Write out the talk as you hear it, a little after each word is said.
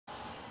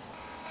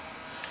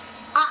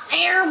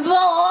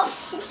Airball.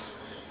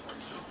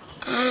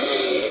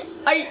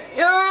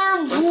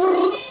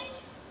 Airball.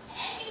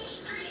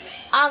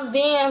 I'm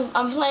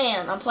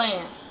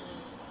playing.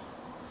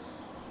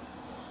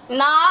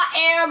 Nah,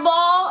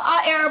 airball.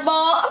 I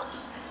airball.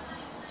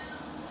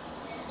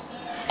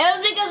 It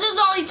was because there's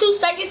only 2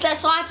 seconds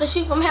left, so I have to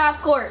shoot from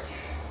half court.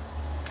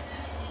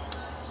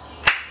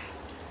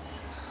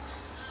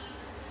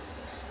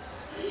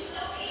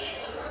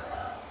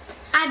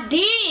 I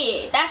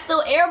did. That's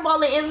still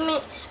airballing, isn't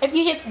it? If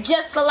you hit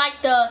just the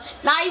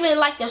not even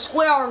like the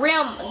square or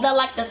rim,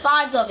 the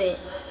sides of it.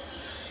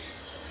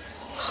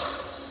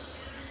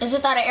 Is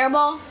it that an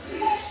airball?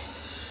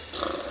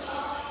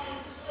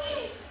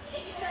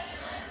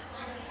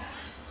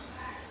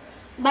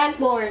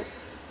 Backboard.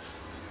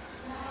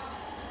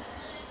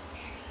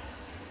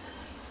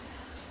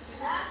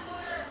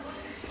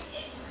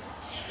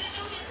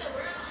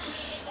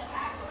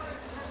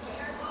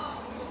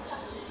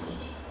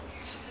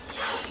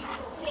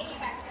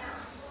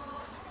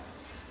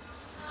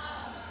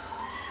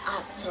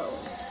 Octo.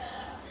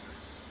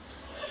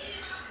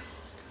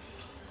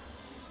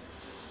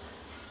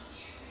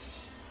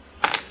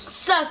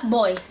 Sus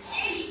boy.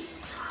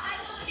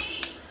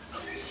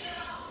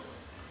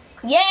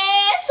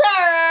 Yes,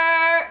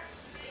 sir.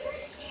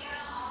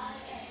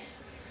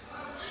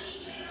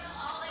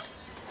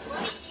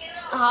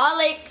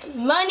 Holic,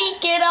 money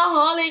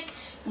kidaholic,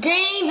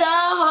 greens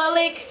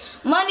aholic,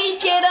 money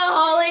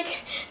kidaholic,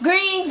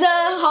 greens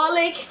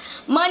aholic,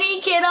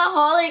 money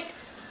kidaholic.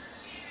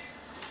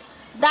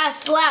 That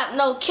slap,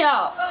 no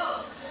count.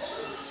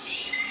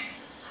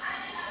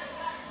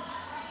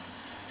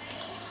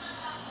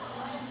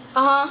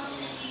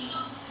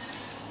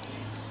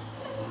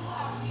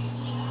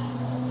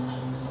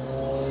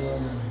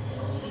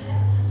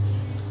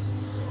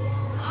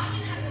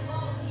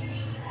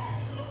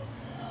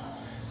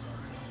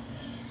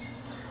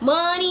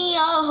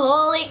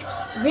 Money-aholic,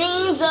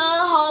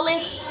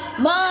 greens-aholic,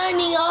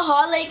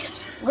 money-aholic,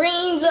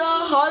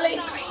 greens-aholic.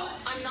 Sorry,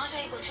 I'm not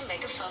able to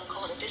make a phone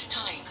call at this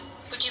time,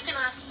 but you can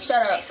ask me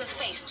Shut to up. place a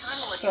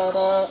FaceTime audio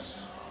call.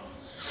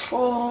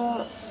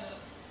 Oh,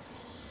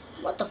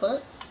 what the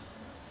fuck?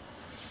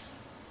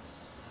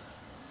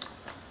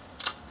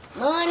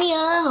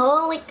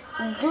 Money-aholic,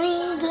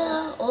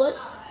 greens-aholic.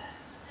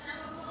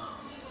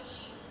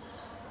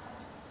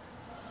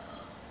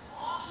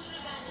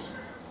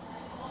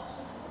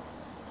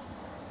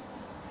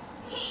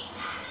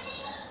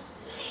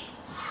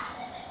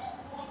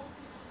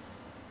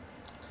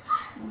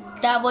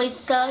 That boy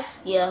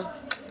sus, yeah.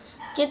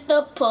 Get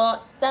the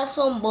point, that's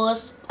some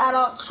bullshit. I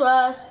don't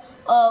trust.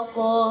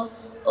 Ogo,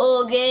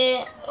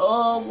 oge,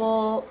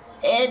 ogo,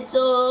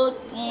 eto,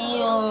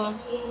 tiyo.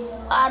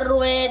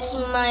 Arwet,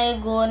 my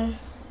gun.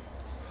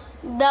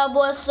 That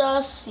boy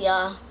sus,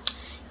 yeah.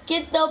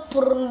 Get the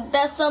point,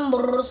 that's some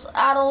bullshit.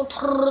 I don't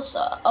trust.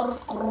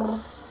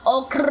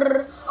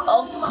 Okr.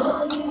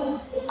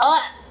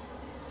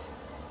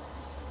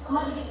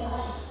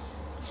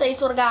 Say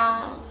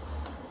surga.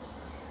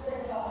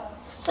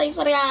 Say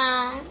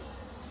surga.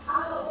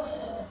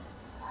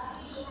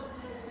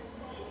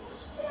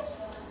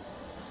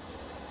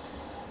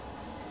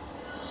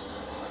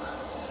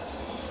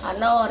 I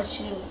know how to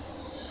shoot.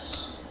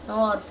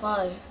 Know how to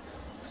fight.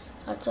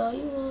 I tell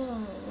you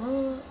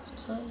once,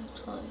 I tell you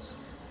twice.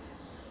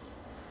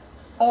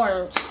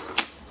 Orange.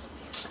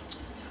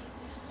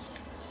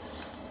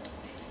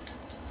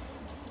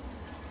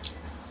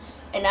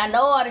 And I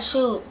know how to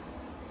shoot.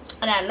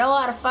 And I know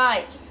how to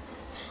fight.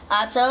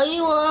 I tell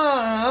you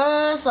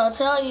once, I'll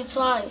tell you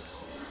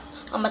twice.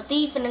 I'm a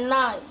thief in the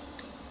night.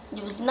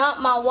 You was not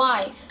my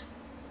wife.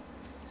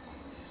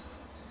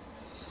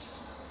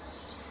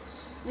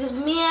 Just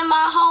me and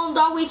my home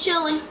dog, we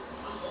chillin'.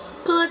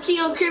 Pull up to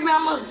your crib and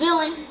I'm a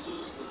villain.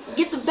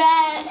 Get the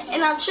bag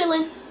and I'm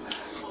chillin'.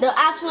 They'll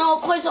ask me no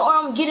question or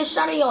I'm gonna get a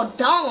shot in your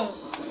dome.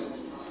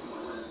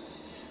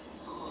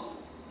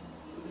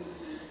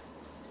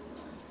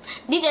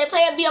 DJ,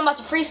 play a beat, I'm about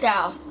to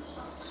freestyle.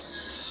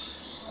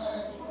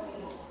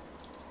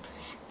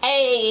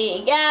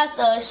 Hey, gas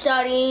the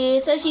shawty,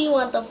 said she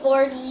want the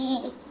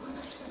 40.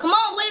 Come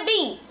on, play a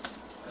beat.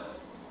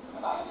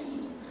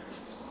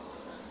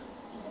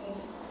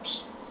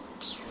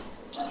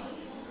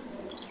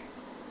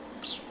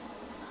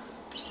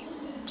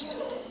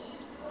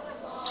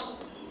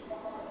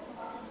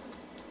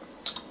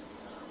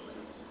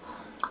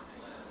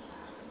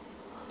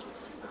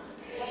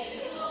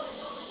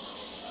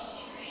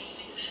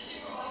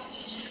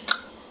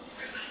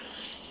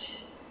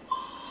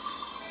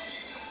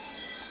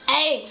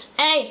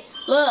 Hey,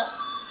 look.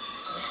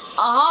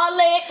 A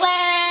holic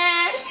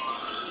land.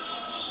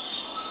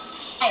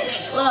 Hey,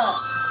 look.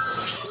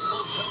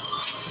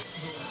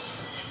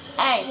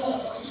 Hey.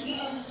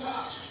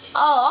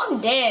 Oh, I'm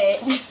dead.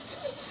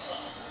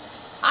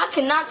 I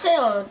could not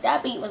tell.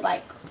 That beat was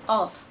like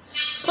off.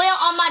 Play an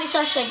Almighty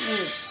Suspect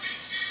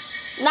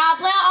beat. Nah,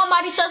 play an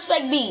Almighty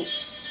Suspect beat.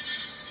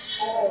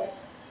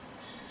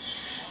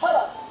 Hold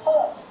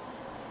up.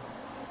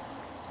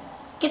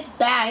 Get the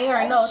bag. You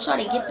already know.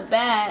 Shorty, get the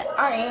bag.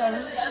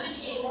 Alright.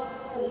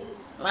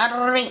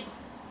 Right.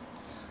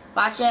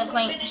 Watch it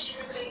clean.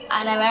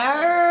 I never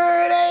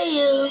heard of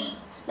you.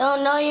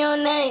 Don't know your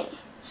name.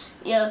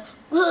 Yeah.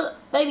 Look,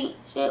 baby.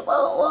 Shit.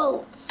 Whoa,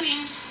 whoa.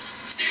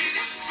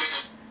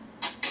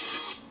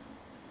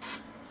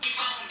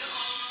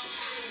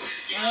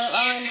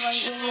 I'm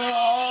like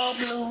all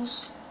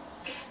blues.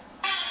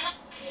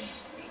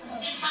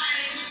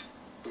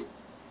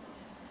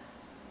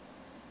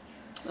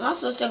 My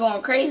sister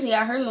going crazy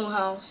at her new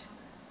house.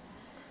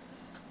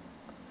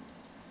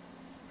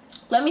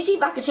 Let me see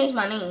if I can change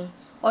my name.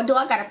 Or do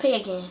I gotta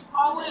pay again?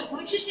 Oh, wait,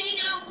 what you say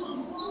now,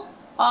 Blue?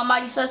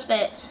 Almighty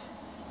Suspect.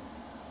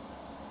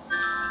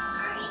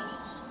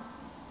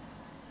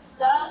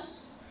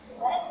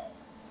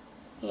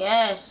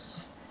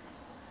 Yes.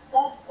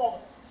 Suspect.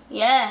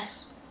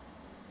 Yes.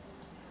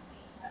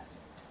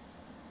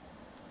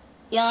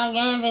 Young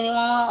and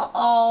 51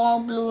 all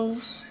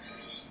blues.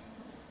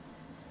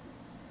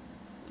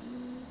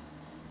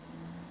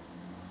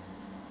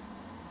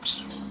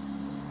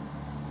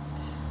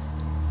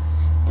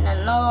 And I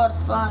know the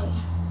fight.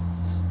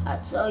 I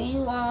tell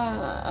you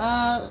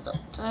stop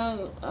telling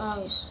you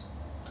eyes.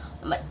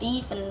 I'm a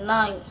thief in the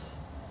night.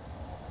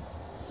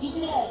 You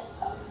said.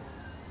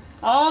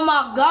 Oh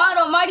my God,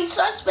 Almighty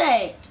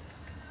Suspect.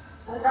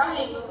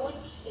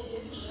 Is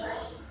it me,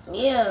 right?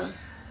 Yeah.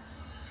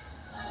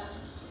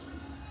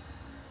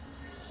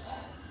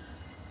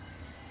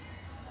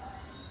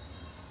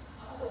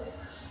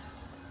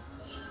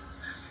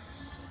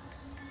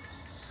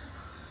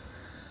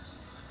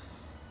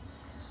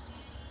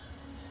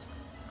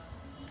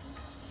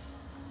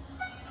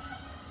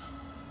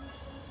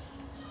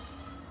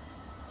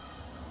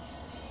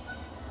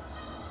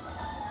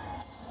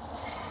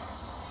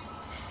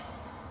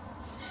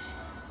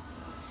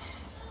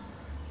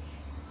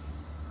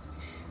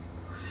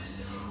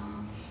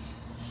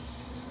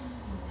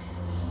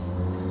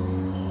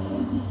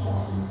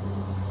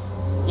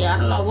 Yeah, I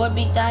don't know what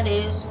beat that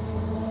is.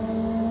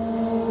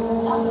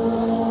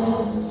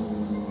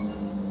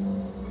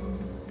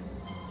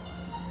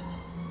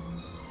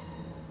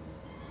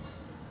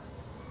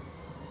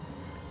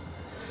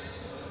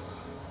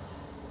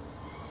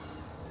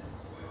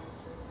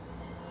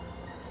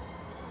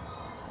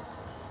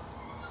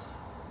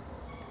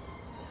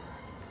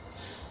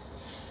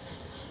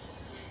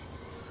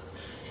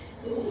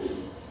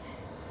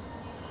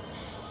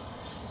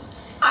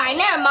 Alright,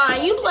 never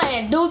mind. You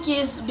playing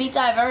Dookiest beat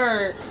I've ever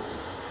heard.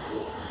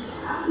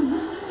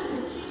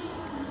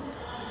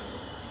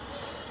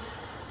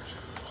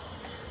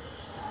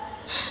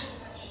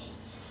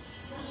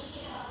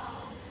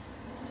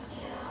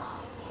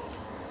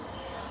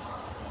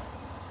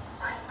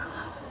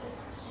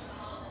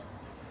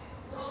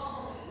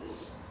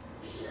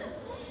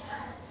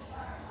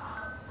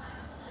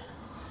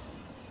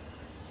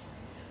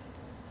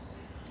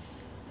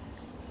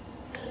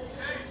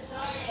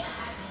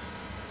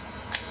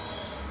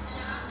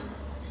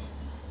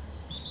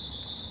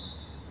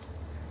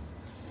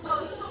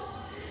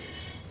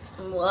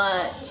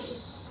 What?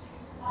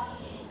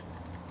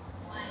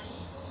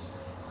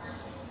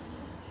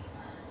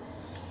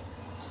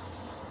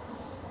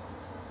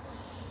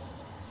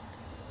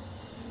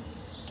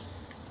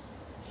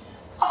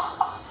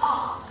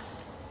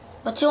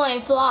 But you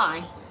ain't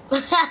fly.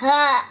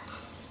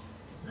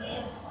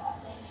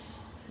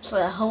 It's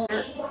a whole.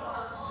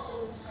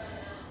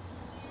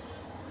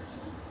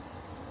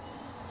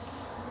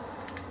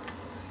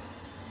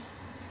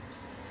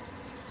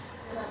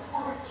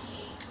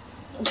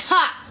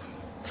 Ha!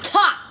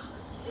 Ha!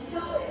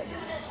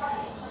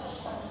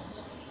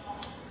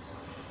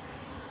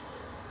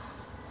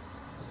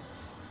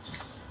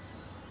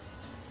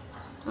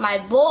 My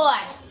boy.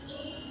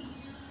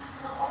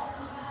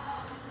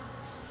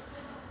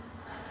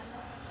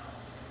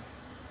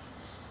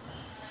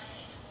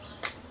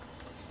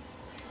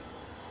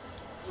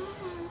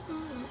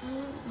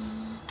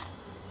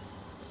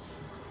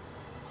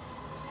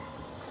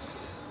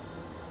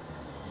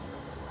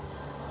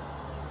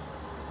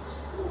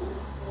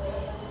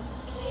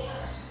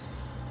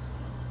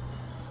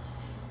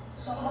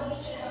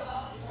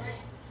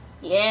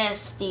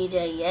 Yes,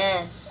 DJ,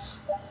 yes.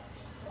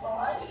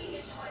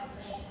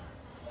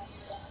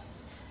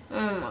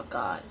 Oh my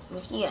God.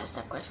 He asked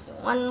that question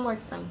one more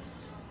time.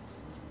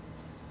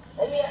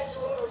 Let me ask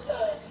you one more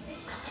time.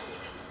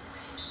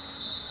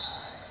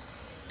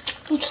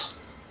 Oops.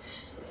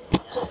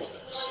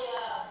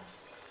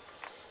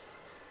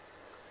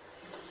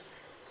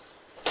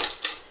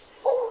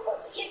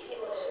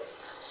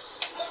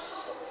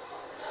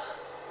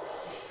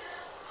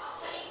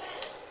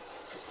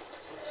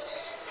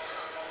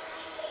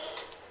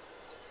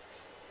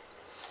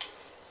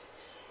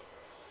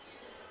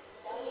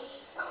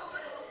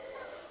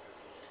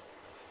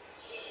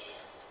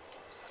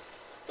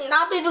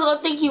 Now people gonna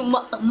think you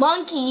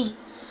monkey.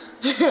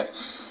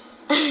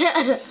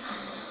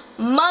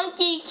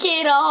 Monkey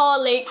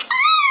kidaholic.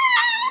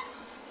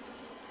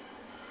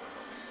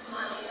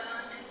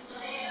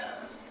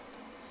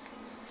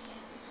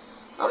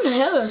 I'm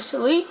hella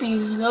sleepy.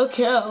 No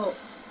kill.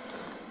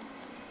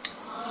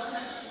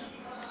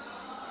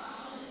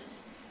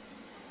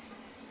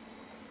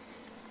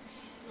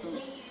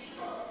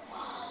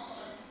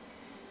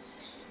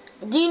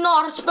 Do you know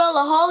how to spell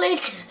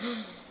aholic?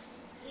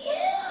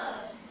 Yeah.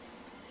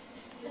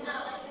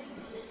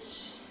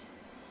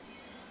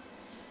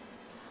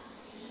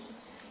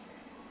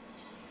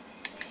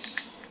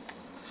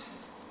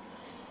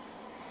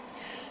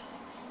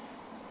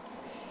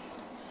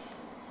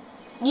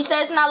 You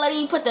said it's not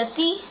letting you put the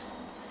C?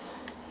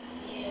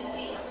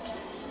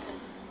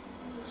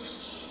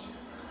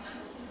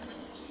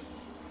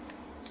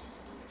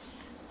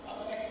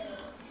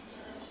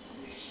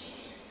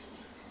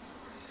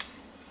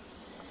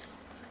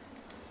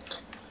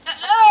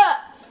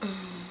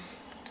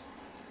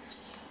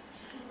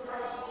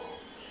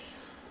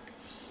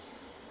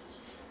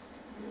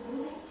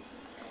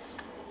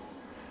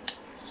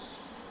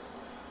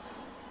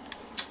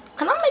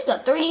 Can I make a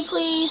 3,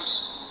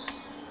 please?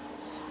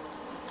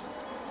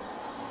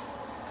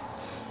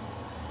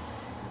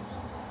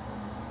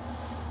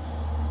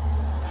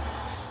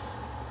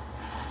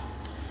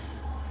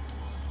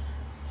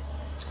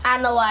 I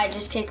know why I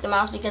just kicked the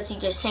mouse, because he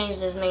just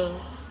changed his name.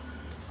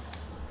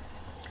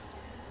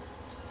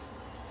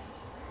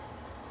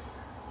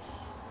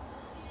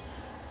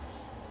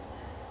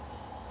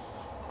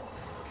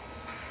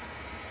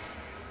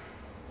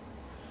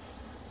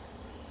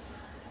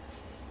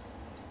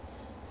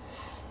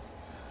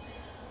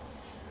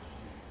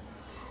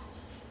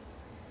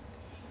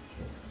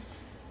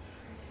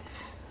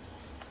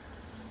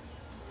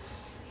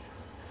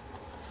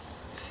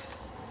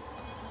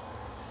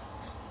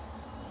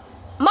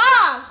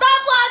 Mom,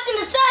 stop watching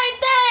the same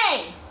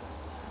thing!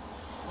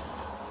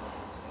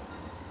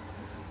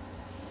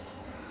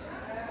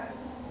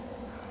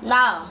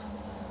 No.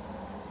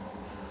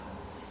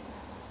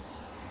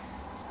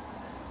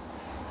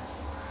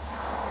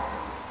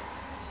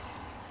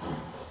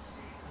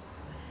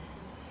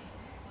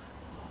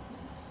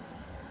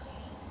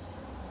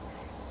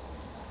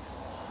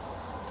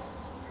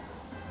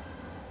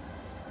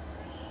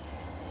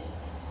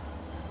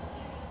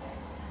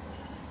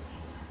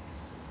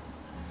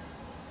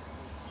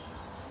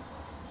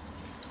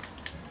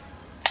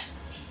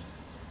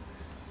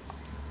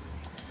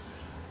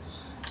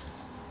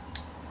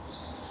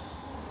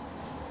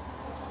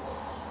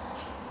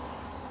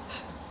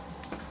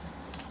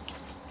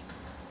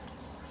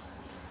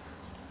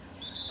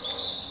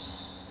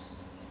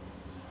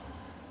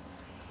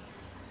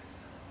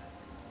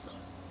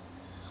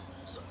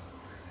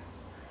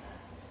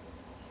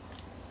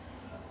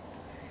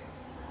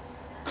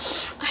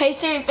 Hey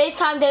Siri,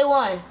 FaceTime day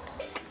 1.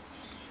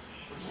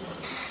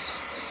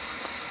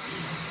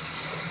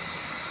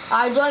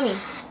 Alright, join me.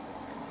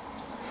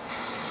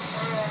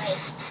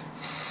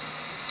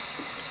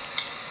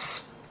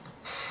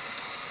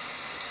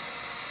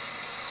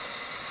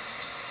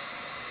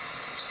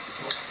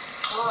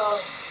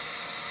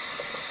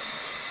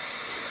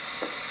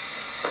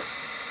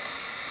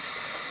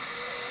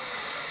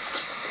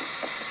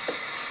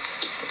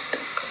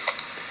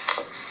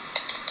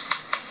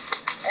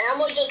 And I'm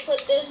gonna just put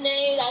this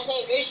name that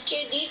said Rich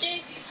Kid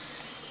DJ.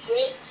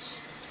 Rich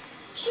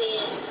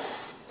Kid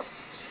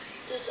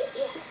DJ,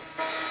 yeah.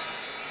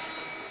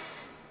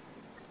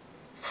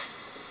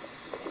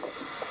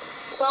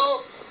 So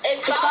if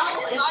I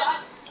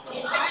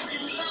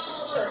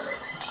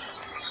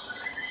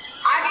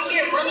can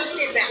get Money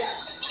Kid back.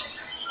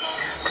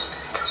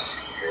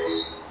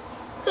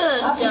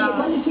 Good job.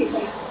 Money Kid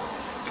back.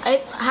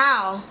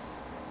 How?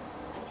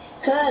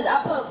 Cause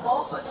I put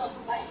both of them,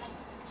 like,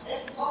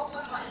 it's both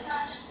of them, it's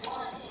not just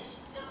one, it's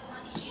still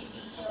Money Kid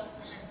DJ up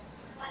there.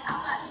 Like,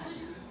 I'm not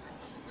using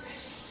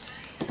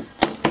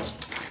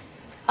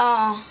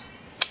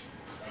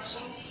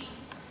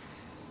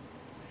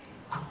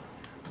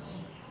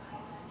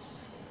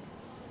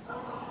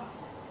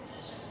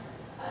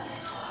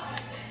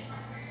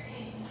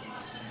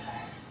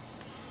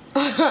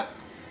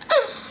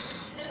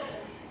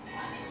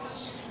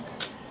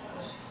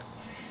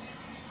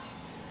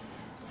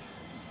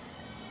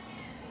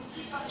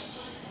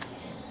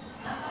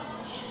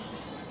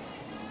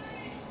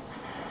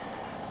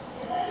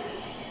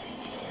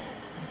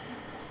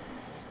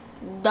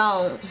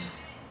Don't.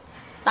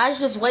 That's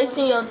just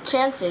wasting your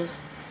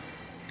chances.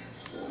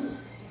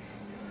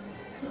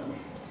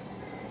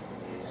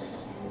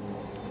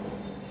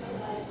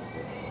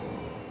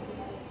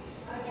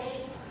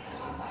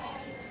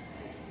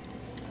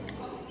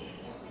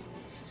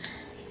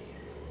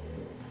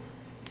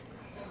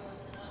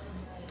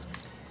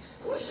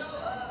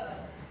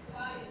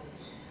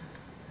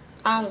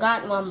 I don't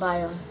got one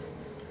bio.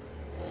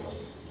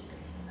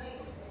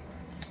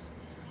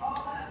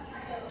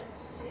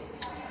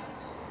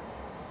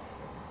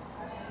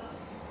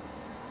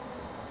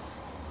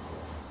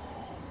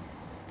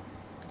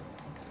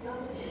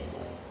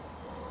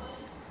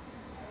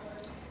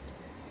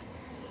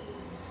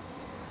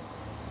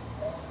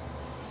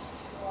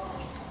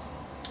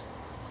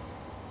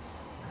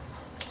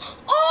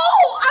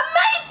 Oh, I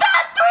made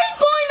that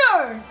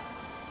 3-pointer!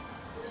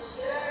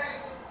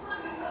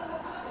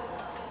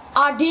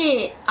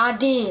 I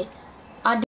did.